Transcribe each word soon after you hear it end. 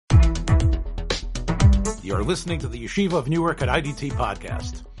You're listening to the Yeshiva of Newark at IDT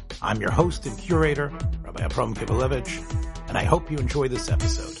podcast. I'm your host and curator, Rabbi Abram Kibalevich, and I hope you enjoy this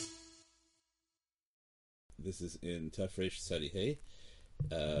episode. This is in Tafresh Sadihei,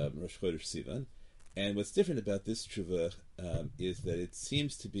 Rosh Chodesh Sivan, and what's different about this tshuva is that it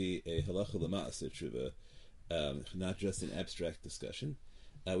seems to be a halacha l'ma'aseh tshuva, not just an abstract discussion.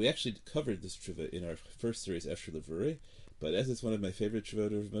 We actually covered this tshuva in our first series, Efshar Levurei, but as it's one of my favorite tshuva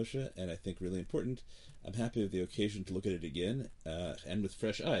of Moshe, and I think really important, I'm happy with the occasion to look at it again, and with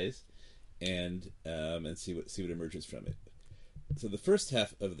fresh eyes, and see what emerges from it. So the first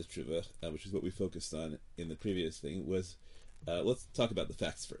half of the tshuva, which is what we focused on in the previous thing, was let's talk about the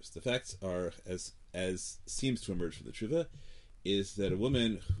facts first. The facts are, as seems to emerge from the tshuva, is that a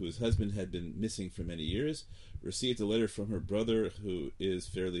woman whose husband had been missing for many years received a letter from her brother, who is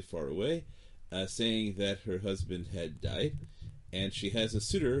fairly far away, saying that her husband had died, and she has a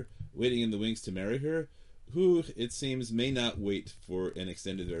suitor waiting in the wings to marry her, who, it seems, may not wait for an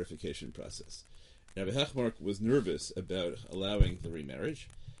extended verification process. Rabbi Hachmark was nervous about allowing the remarriage,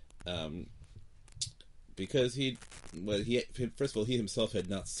 because first of all, he himself had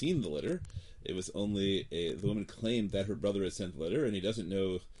not seen the letter. It was only the woman claimed that her brother had sent the letter, and he doesn't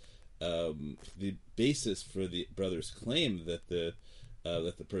know the basis for the brother's claim that the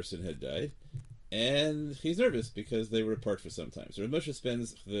person had died. And he's nervous because they were apart for some time. So Rav Moshe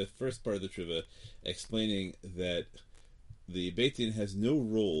spends the first part of the tshuva explaining that the Beit Din has no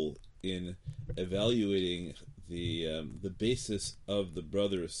role in evaluating the basis of the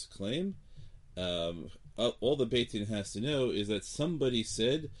brother's claim. All the Beit Din has to know is that somebody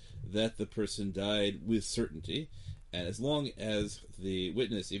said that the person died with certainty, and as long as the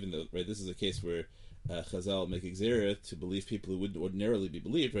witness, even though this is a case where Chazal make exera to believe people who wouldn't ordinarily be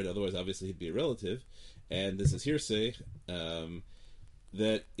believed, otherwise obviously he'd be a relative, and this is hearsay,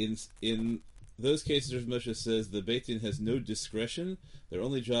 that in those cases, Rav Moshe says the Beit Din has no discretion. Their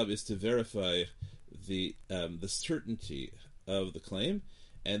only job is to verify the certainty of the claim,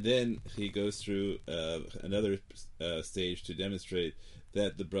 and then he goes through another stage to demonstrate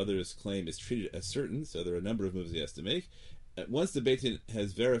that the brother's claim is treated as certain. So there are a number of moves he has to make. Once the Beit Din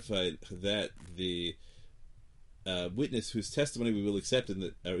has verified that the witness whose testimony we will accept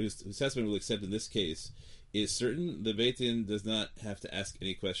whose testimony we will accept in this case is certain, the Beit Din does not have to ask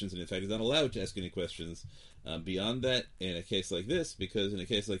any questions, and in fact is not allowed to ask any questions beyond that in a case like this, because in a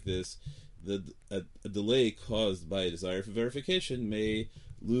case like this, a delay caused by a desire for verification may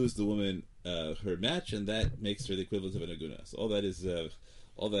lose the woman her match, and that makes her the equivalent of an aguna. So all that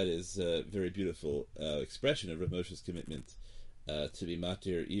is a very beautiful expression of Rav Moshe's commitment to be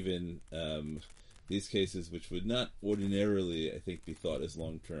matir, even these cases which would not ordinarily, I think, be thought as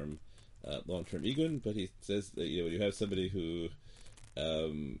long-term igun. But he says that when you have somebody who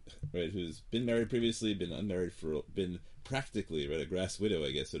who's been married previously, been unmarried been practically a grass widow,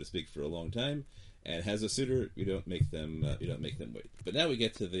 I guess, so to speak, for a long time, and has a suitor, you don't make them wait. But now we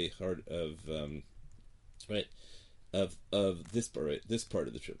get to the heart of this part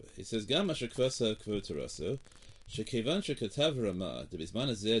of the tshuva. He says, "Gam asher kvasa kvod taraso, shekevan shekatav Rama debizman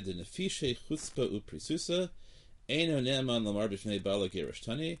hazeh denefishe chutzpah uprisusa eino ne'eman lamar b'fnei bala gerish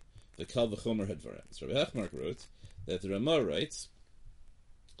tani v'kal v'chomer hadvarim." So Rabbi Hachmark wrote that the Rama writes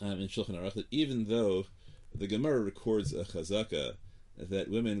in Shulchan Aruch that even though the Gemara records a chazaka that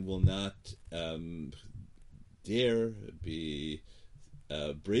women will not dare be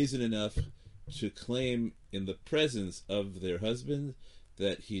brazen enough to claim in the presence of their husband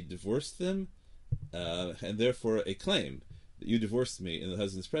that he divorced them, and therefore a claim that you divorced me in the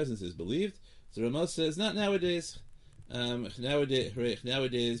husband's presence is believed. So Ramah says, not nowadays. Nowadays,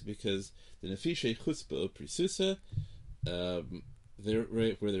 because the nefishe chutzpah prisusa,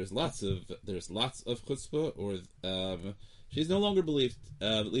 where there's lots of chutzpah, or she's no longer believed,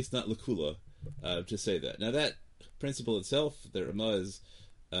 at least not lakula, to say that. Now that principle itself, the Ramah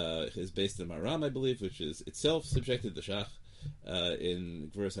is based on Maram, I believe, which is itself subjected to Shach.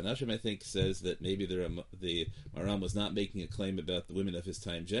 In Gvuras Hanashim, I think, says that maybe the Maram was not making a claim about the women of his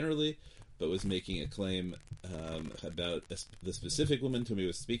time generally, but was making a claim about the specific woman to whom he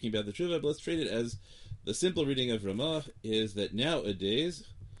was speaking about the tshuva. But let's treat it as the simple reading of Ramah is that nowadays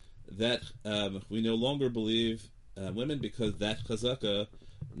that we no longer believe women because that chazaka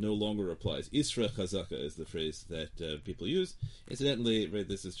no longer applies. Isra chazaka is the phrase that people use. Incidentally,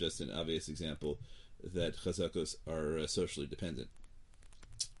 this is just an obvious example that chazakos are socially dependent.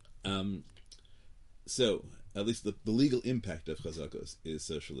 So, at least the legal impact of chazakos is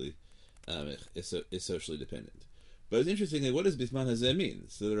socially dependent. But it's interesting, what does Bisman Hazeh mean?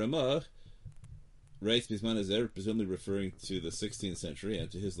 So the Ramah writes Bisman Hazeh, presumably referring to the 16th century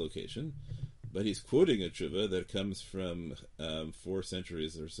and to his location, but he's quoting a tshuva that comes from 4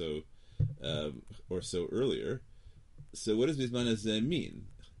 centuries or so earlier. So what does Bizman Hazeh mean?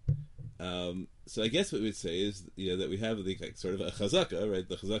 So I guess what we'd say is, that we have sort of a chazaka, right?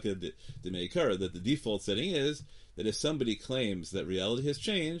 The chazaka de meikara, that the default setting is that if somebody claims that reality has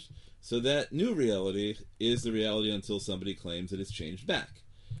changed, so that new reality is the reality until somebody claims that it's changed back.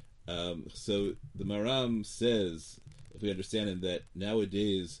 So the Maram says, if we understand him, that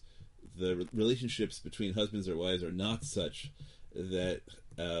nowadays the relationships between husbands or wives are not such that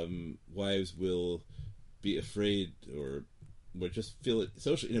wives will be afraid or just feel it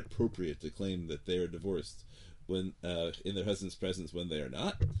socially inappropriate to claim that they are divorced when in their husband's presence when they are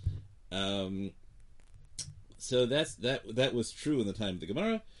not. So that was true in the time of the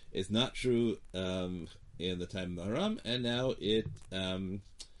Gemara. It's not true in the time of the Haram, and now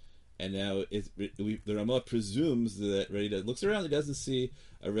the Ramah presumes that he looks around, he doesn't see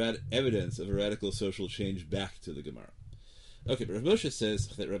evidence of a radical social change back to the Gemara. Okay, but Rav Moshe says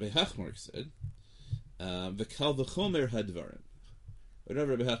that Rabbi Hachmark said, "V'kal v'chomer hadvarim." I don't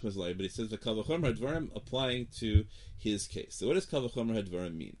know Rabbi Hachmar's lie, but he says "v'kal v'chomer hadvarim" applying to his case. So what does kal v'chomer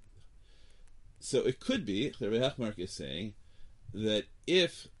hadvarim mean? So it could be Rabbi Hachmark is saying that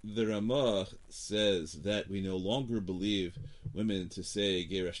if the Ramah says that we no longer believe women to say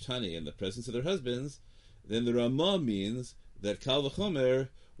Geresh Tani in the presence of their husbands, then the Ramah means that Kal V'chomer,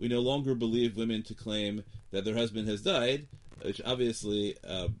 we no longer believe women to claim that their husband has died, which obviously,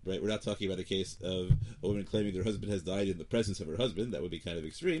 we're not talking about a case of a woman claiming their husband has died in the presence of her husband. That would be kind of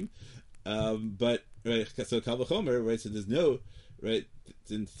extreme. But, right, so Kal V'chomer, right, so there's no, right,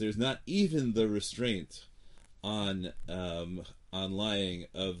 since there's not even the restraint on lying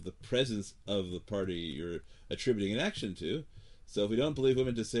of the presence of the party you're attributing an action to. So if we don't believe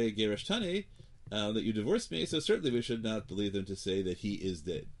women to say Geresh Tani, that you divorced me, so certainly we should not believe them to say that he is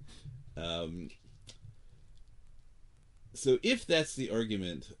dead. So if that's the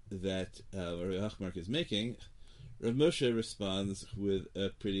argument that Rabbi Hachmark is making, Rav Moshe responds with a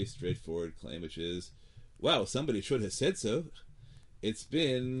pretty straightforward claim, which is, wow, somebody should have said so. It's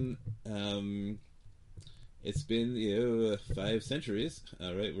been 5 centuries,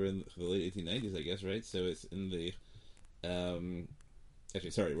 right? We're in the late 1890s, I guess, right? So it's in the we're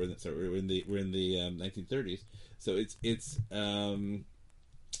in the 1930s. So it's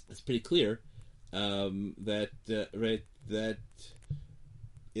pretty clear that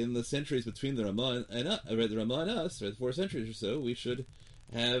in the centuries between the Ramah and us, right, 4 centuries or so, we should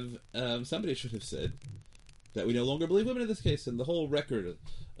have somebody should have said that we no longer believe women in this case. And the whole record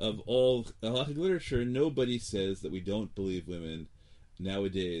of all halachic literature, nobody says that we don't believe women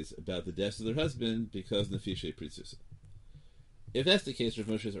nowadays about the deaths of their husband because nefishe pritzusa. If that's the case, Rav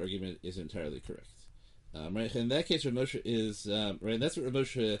Moshe's argument is entirely correct. Right? In that case, Rav Moshe is right. That's what Rav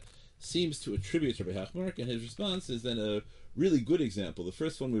Moshe seems to attribute to Rabbi Hachmark, and his response is then a really good example. The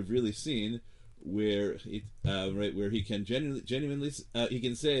first one we've really seen, where where he can genuinely he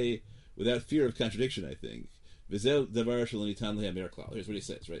can say without fear of contradiction, I think. Here's what he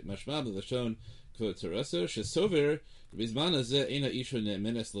says, right? Mashma b'lashon kvod taraso shesover b'zman hazeh eina isha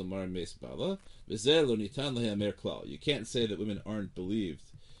ne'menes l'mar meis bala v'zeh lo nitan le'hamer klal. You can't say that women aren't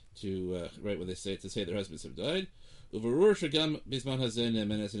believed to right when they say their husbands have died. Uvarur shagam b'zman hazeh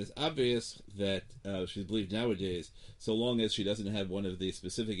ne'menes, and it's obvious that she's believed nowadays, so long as she doesn't have one of the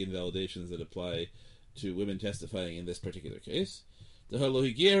specific invalidations that apply to women testifying in this particular case. Because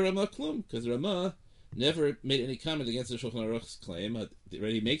the Ramah never made any comment against the Shulchan Aruch's claim.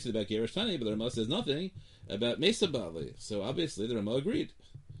 He makes it about Geresh Tani, but the Ramah says nothing about Mesa Bali. So obviously the Ramah agreed.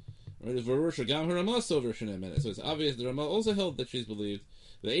 So it's obvious the Ramah also held that she's believed.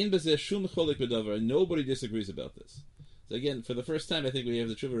 And nobody disagrees about this. So again, for the first time, I think we have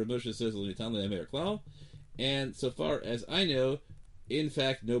the Tshuva Rav Moshe says and so far as I know, in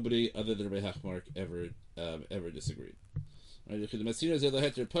fact, nobody other than Rabbi Hachmark ever disagreed. We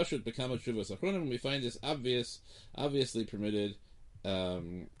find this obviously permitted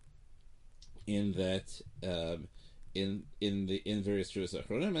in that in various Shuvos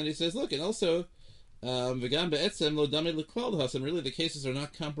Achronim, and he says, look, and also v'gam be'etzem lo damid l'klal hasan. Really, the cases are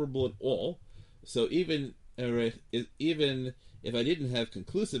not comparable at all. So even if I didn't have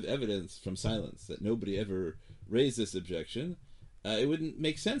conclusive evidence from silence that nobody ever raised this objection, it wouldn't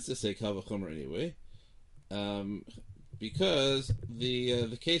make sense to say kal v'chomer anyway. Because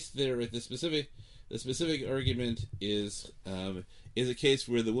the case there, the specific argument is a case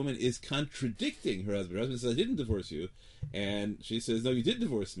where the woman is contradicting her husband. Her husband says, "I didn't divorce you," and she says, "No, you did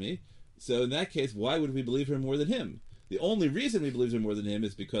divorce me." So in that case, why would we believe her more than him? The only reason we believe her more than him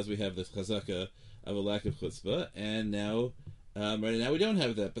is because we have the chazaka of a lack of chutzpah, and now Right now we don't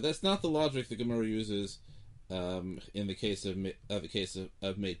have that, but that's not the logic the Gemara uses in the case of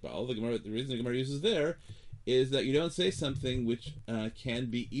Meit Baal. The reason the Gemara uses there is that you don't say something which can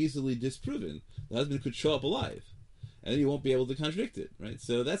be easily disproven. The husband could show up alive, and then you won't be able to contradict it, right?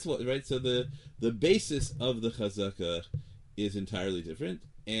 So that's what, right? So the basis of the chazaka is entirely different.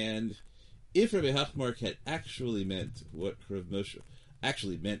 And if Rabbi Hachmark had actually meant what Rav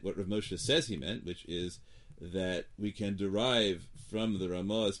Moshe says he meant, which is that we can derive from the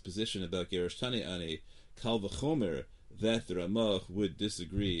Ramah's position about Geresh Tani Ani Kal V'chomer that the Ramah would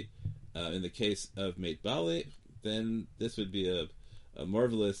disagree in the case of Meit Bali, then this would be a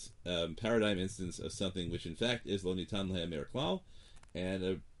marvelous paradigm instance of something which in fact is Lo Nitan Le'amer Klal, and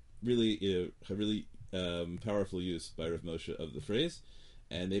a really powerful use by Rav Moshe of the phrase,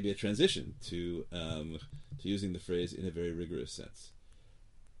 and maybe a transition to using the phrase in a very rigorous sense.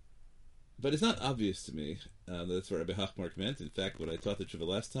 But it's not obvious to me that that's what Rabbi Hachmark meant. In fact, when I taught the Tshuva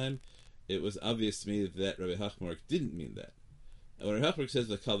last time, it was obvious to me that Rabbi Hachmark didn't mean that. When Rabbi Hachmark says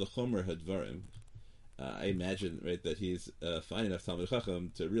the Kal V'chomer Hadvarim, I imagine, right, that he's fine enough Talmid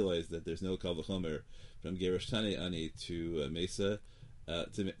Chacham to realize that there's no Kal V'chomer from Geresh Tani Ani to Mesa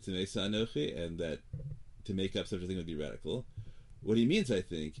Anochi, and that to make up such a thing would be radical. What he means, I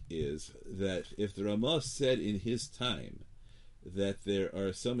think, is that if the Ramah said in his time that there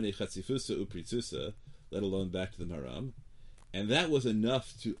are so many Chatzifusa Upritzusa, let alone back to the Maram, and that was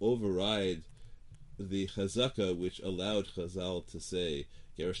enough to override the Chazaka which allowed Chazal to say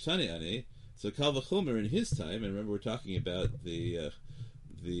Geresh Tani Ani, so Kal V'chomer in his time, and remember we're talking about the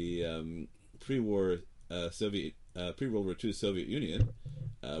pre-war pre-World War II Soviet Union,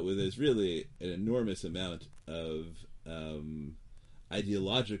 where there's really an enormous amount of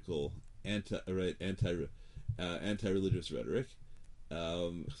ideological anti-religious rhetoric.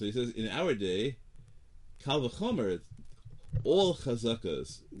 So he says, in our day, Kal V'chomer, all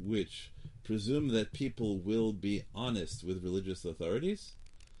chazakas which presume that people will be honest with religious authorities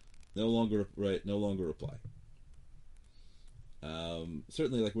no longer apply.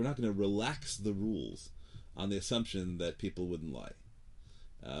 Certainly, like, we're not going to relax the rules on the assumption that people wouldn't lie,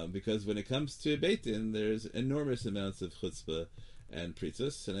 because when it comes to Beit Din, there's enormous amounts of chutzpah and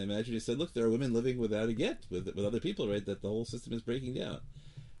pritzus, and I imagine he said, look, there are women living without a get with other people, right? That the whole system is breaking down.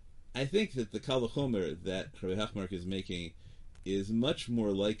 I think that the Kal V'chomer that Rabbi Hachmark is making is much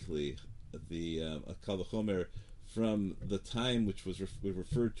more likely the Kal V'chomer from the time which was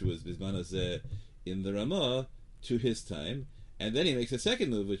referred to as Bizman Hazeh in the Ramah to his time, and then he makes a second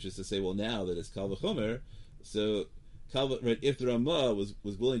move, which is to say, well, now that it's Kal V'chomer, so if the Ramah was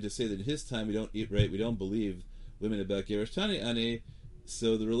willing to say that in his time we don't believe women about Geresh Tani Ani,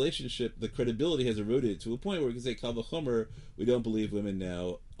 so the relationship, the credibility has eroded to a point where we can say Kal V'chomer, we don't believe women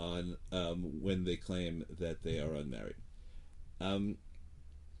now on when they claim that they are unmarried.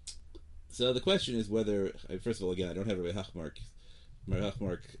 So the question is whether, first of all, again, I don't have Rabbi Hachmark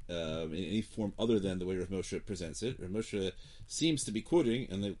in any form other than the way Rav Moshe presents it. Rav Moshe seems to be quoting,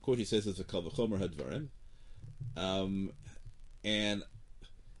 and the quote he says is a Kal V'chomer Hadvarim, and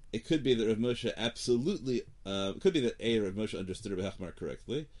it could be that Rav Moshe absolutely, it could be that Rav Moshe understood Rabbi Hachmark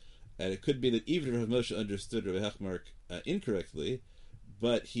correctly, and it could be that even Rav Moshe understood Rabbi Hachmark incorrectly,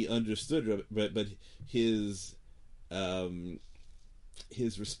 but he understood, but his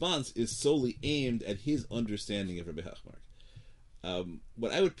response is solely aimed at his understanding of Rabbi Hachmark.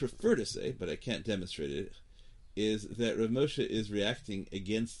 What I would prefer to say, but I can't demonstrate it, is that Rav Moshe is reacting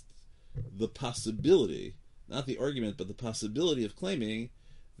against the possibility, not the argument, but the possibility of claiming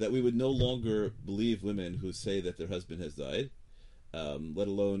that we would no longer believe women who say that their husband has died, let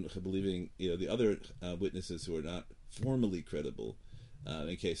alone believing the other witnesses who are not formally credible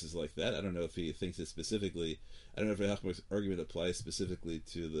in cases like that. I don't know if he thinks it specifically. I don't know if Rabbi Hachmark's argument applies specifically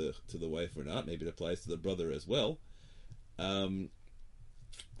to the wife or not. Maybe it applies to the brother as well. And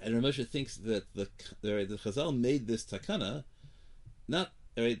Rav Moshe thinks that the Chazal made this takana, not.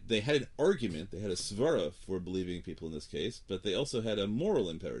 They had an argument, they had a svara for believing people in this case, but they also had a moral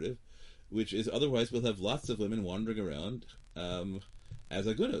imperative, which is otherwise we'll have lots of women wandering around as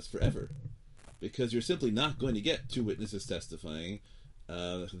agunos forever, because you're simply not going to get two witnesses testifying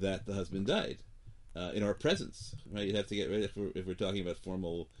that the husband died in our presence, right? You'd have to get right if we're talking about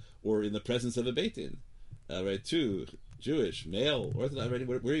formal or in the presence of a Beit Din, right? Two Jewish male Orthodox, right?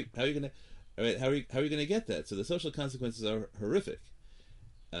 How are you going to get that? So the social consequences are horrific.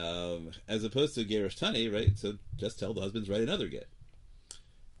 As opposed to Geresh Tani, right? So just tell the husband's write another get.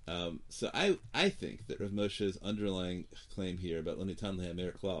 So I think that Rav Moshe's underlying claim here about Lo Nitan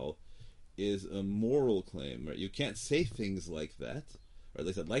Le'amer Klal is a moral claim, right? You can't say things like that or at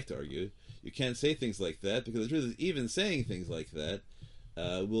least I'd like to argue, you can't say things like that, because the truth is, even saying things like that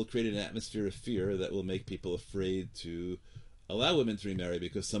will create an atmosphere of fear that will make people afraid to allow women to remarry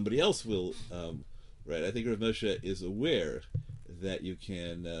because somebody else will. Right? I think Rav Moshe is aware that you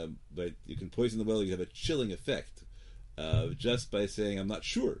can poison the well. You have a chilling effect just by saying, "I'm not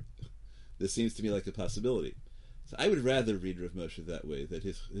sure." This seems to me like a possibility. So I would rather read Rav Moshe that way. That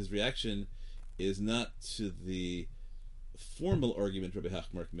his reaction is not to the formal argument Rabbi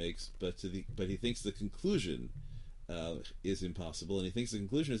Hachmark makes, but he thinks the conclusion is impossible, and he thinks the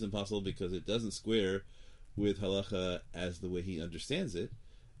conclusion is impossible because it doesn't square with halacha as the way he understands it,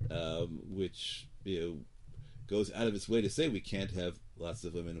 which goes out of its way to say we can't have lots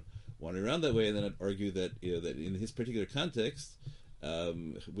of women wandering around that way, and then I'd argue that that in his particular context,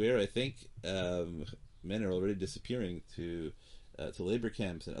 where I think men are already disappearing to labor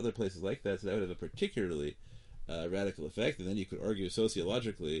camps and other places like that, so that would have a particularly radical effect. And then you could argue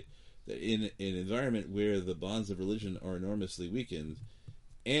sociologically that in an environment where the bonds of religion are enormously weakened,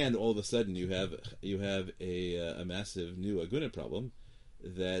 and all of a sudden you have a massive new aguna problem,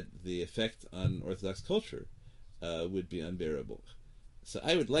 that the effect on Orthodox culture would be unbearable. So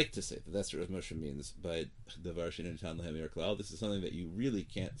I would like to say that that's what Rav Moshe means by Davar She'eino Nitan Lahamir Klal. This is something that you really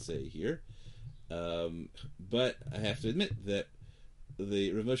can't say here. But I have to admit that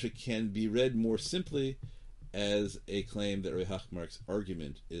the Rav Moshe can be read more simply as a claim that Rabbi Hachmark's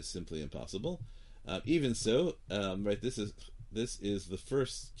argument is simply impossible. Even so, right, this is the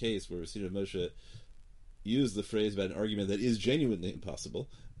first case where we've seen Rav Moshe use the phrase about an argument that is genuinely impossible.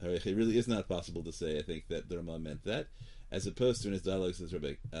 It really is not possible to say, I think, that the Rama meant that, as opposed to in his dialogues with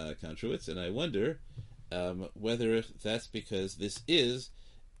Rabbi Kontrowitz. And I wonder whether that's because this is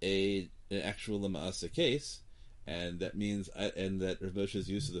an actual Lama'asa case, and that means, and that Rav Moshe's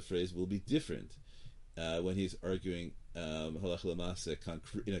use of the phrase will be different when he's arguing Halach Lama'asa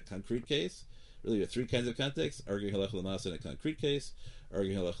in a concrete case. Really, you have three kinds of contexts: arguing Halach Lama'asa in a concrete case,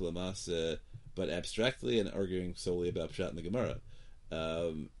 arguing Halach Lama'asa but abstractly, and arguing solely about Pshat in the Gemara.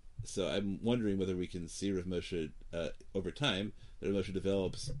 So I'm wondering whether we can see Rav Moshe over time, that Rav Moshe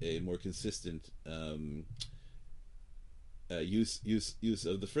develops a more consistent use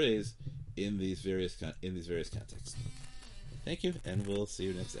of the phrase in these various contexts. Thank you, and we'll see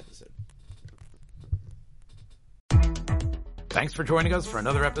you next episode. Thanks for joining us for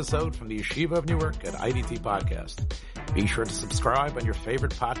another episode from the Yeshiva of Newark at IDT Podcast. Be sure to subscribe on your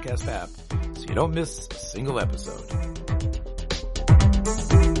favorite podcast app so you don't miss a single episode.